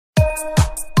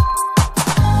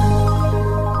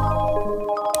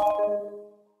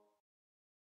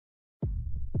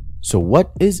So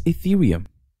what is Ethereum?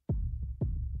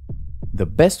 The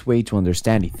best way to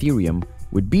understand Ethereum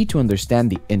would be to understand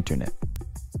the internet.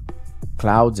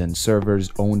 Clouds and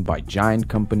servers owned by giant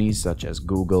companies such as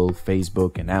Google,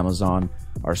 Facebook, and Amazon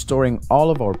are storing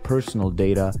all of our personal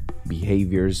data,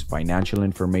 behaviors, financial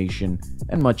information,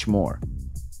 and much more.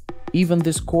 Even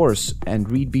this course and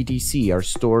ReadBTC are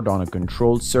stored on a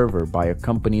controlled server by a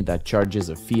company that charges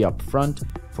a fee up front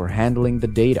for handling the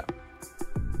data.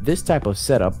 This type of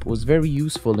setup was very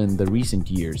useful in the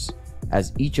recent years,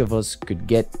 as each of us could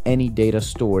get any data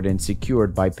stored and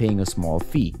secured by paying a small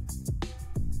fee.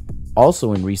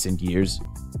 Also in recent years,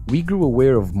 we grew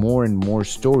aware of more and more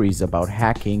stories about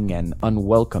hacking and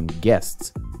unwelcome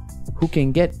guests who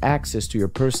can get access to your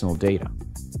personal data.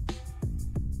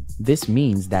 This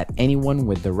means that anyone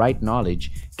with the right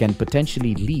knowledge can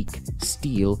potentially leak,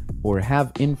 steal, or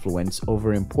have influence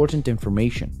over important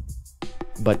information.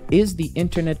 But is the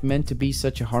internet meant to be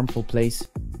such a harmful place?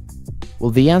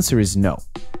 Well, the answer is no.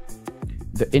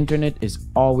 The internet is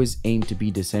always aimed to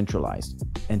be decentralized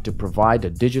and to provide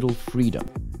a digital freedom.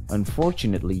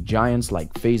 Unfortunately, giants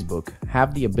like Facebook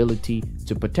have the ability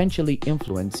to potentially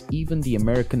influence even the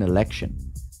American election.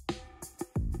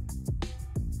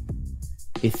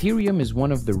 Ethereum is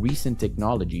one of the recent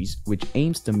technologies which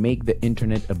aims to make the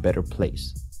internet a better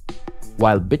place.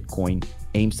 While Bitcoin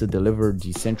aims to deliver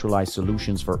decentralized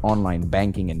solutions for online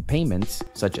banking and payments,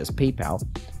 such as PayPal,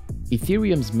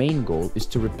 Ethereum's main goal is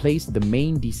to replace the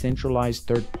main decentralized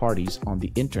third parties on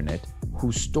the internet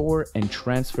who store and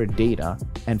transfer data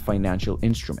and financial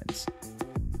instruments.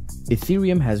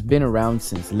 Ethereum has been around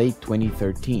since late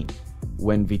 2013,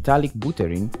 when Vitalik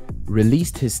Buterin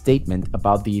released his statement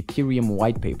about the Ethereum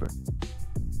white paper.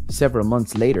 Several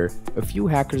months later, a few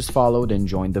hackers followed and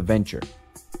joined the venture.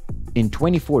 In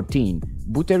 2014,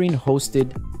 Buterin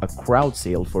hosted a crowd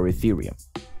sale for Ethereum,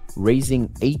 raising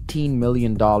 $18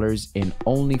 million in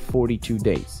only 42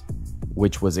 days,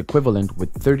 which was equivalent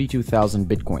with 32,000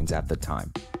 Bitcoins at the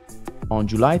time. On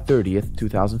July 30th,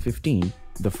 2015,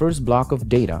 the first block of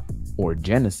data, or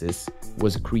Genesis,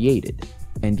 was created,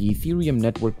 and the Ethereum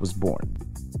network was born.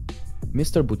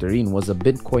 Mr. Buterin was a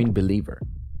Bitcoin believer,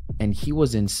 and he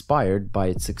was inspired by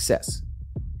its success.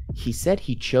 He said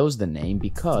he chose the name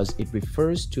because it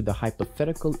refers to the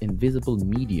hypothetical invisible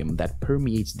medium that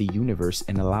permeates the universe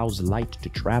and allows light to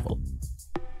travel.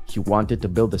 He wanted to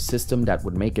build a system that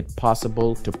would make it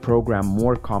possible to program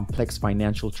more complex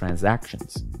financial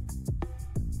transactions.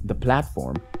 The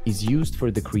platform is used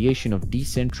for the creation of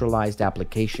decentralized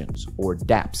applications, or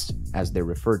dApps as they're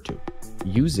referred to,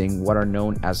 using what are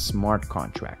known as smart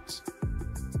contracts.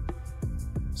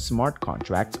 Smart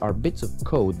contracts are bits of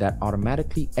code that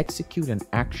automatically execute an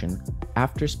action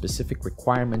after specific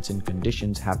requirements and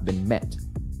conditions have been met.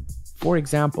 For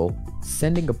example,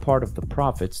 sending a part of the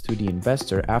profits to the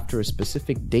investor after a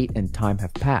specific date and time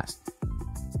have passed.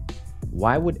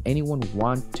 Why would anyone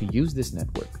want to use this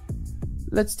network?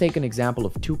 Let's take an example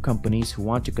of two companies who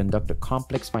want to conduct a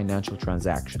complex financial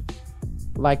transaction,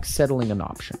 like settling an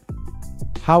option.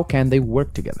 How can they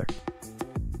work together?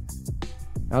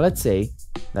 Now let's say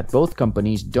that both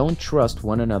companies don't trust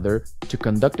one another to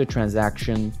conduct a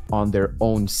transaction on their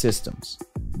own systems.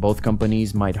 Both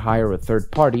companies might hire a third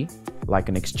party, like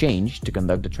an exchange, to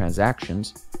conduct the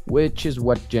transactions, which is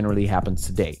what generally happens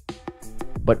today.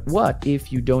 But what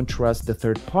if you don't trust the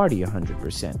third party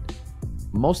 100%?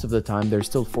 Most of the time, they're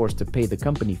still forced to pay the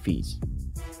company fees.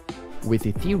 With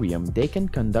Ethereum, they can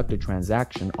conduct a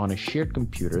transaction on a shared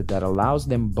computer that allows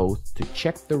them both to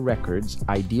check the records,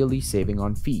 ideally saving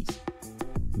on fees.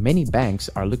 Many banks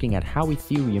are looking at how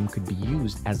Ethereum could be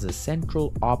used as a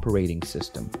central operating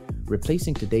system,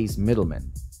 replacing today's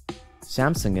middlemen.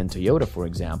 Samsung and Toyota, for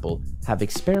example, have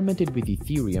experimented with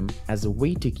Ethereum as a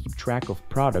way to keep track of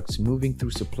products moving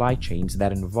through supply chains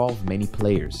that involve many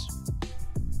players.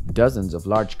 Dozens of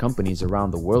large companies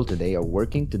around the world today are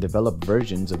working to develop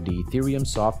versions of the Ethereum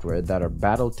software that are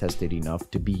battle-tested enough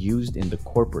to be used in the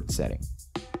corporate setting.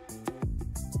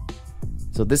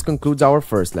 So this concludes our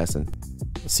first lesson.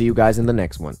 See you guys in the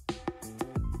next one.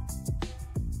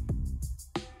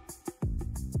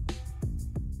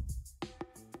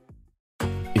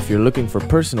 If you're looking for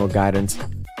personal guidance,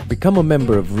 become a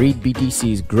member of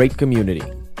ReadBTC's great community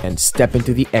and step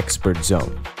into the expert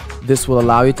zone. This will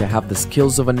allow you to have the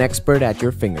skills of an expert at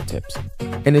your fingertips.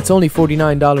 And it's only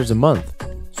 $49 a month.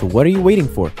 So what are you waiting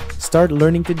for? Start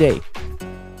learning today.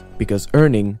 Because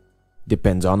earning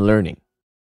depends on learning.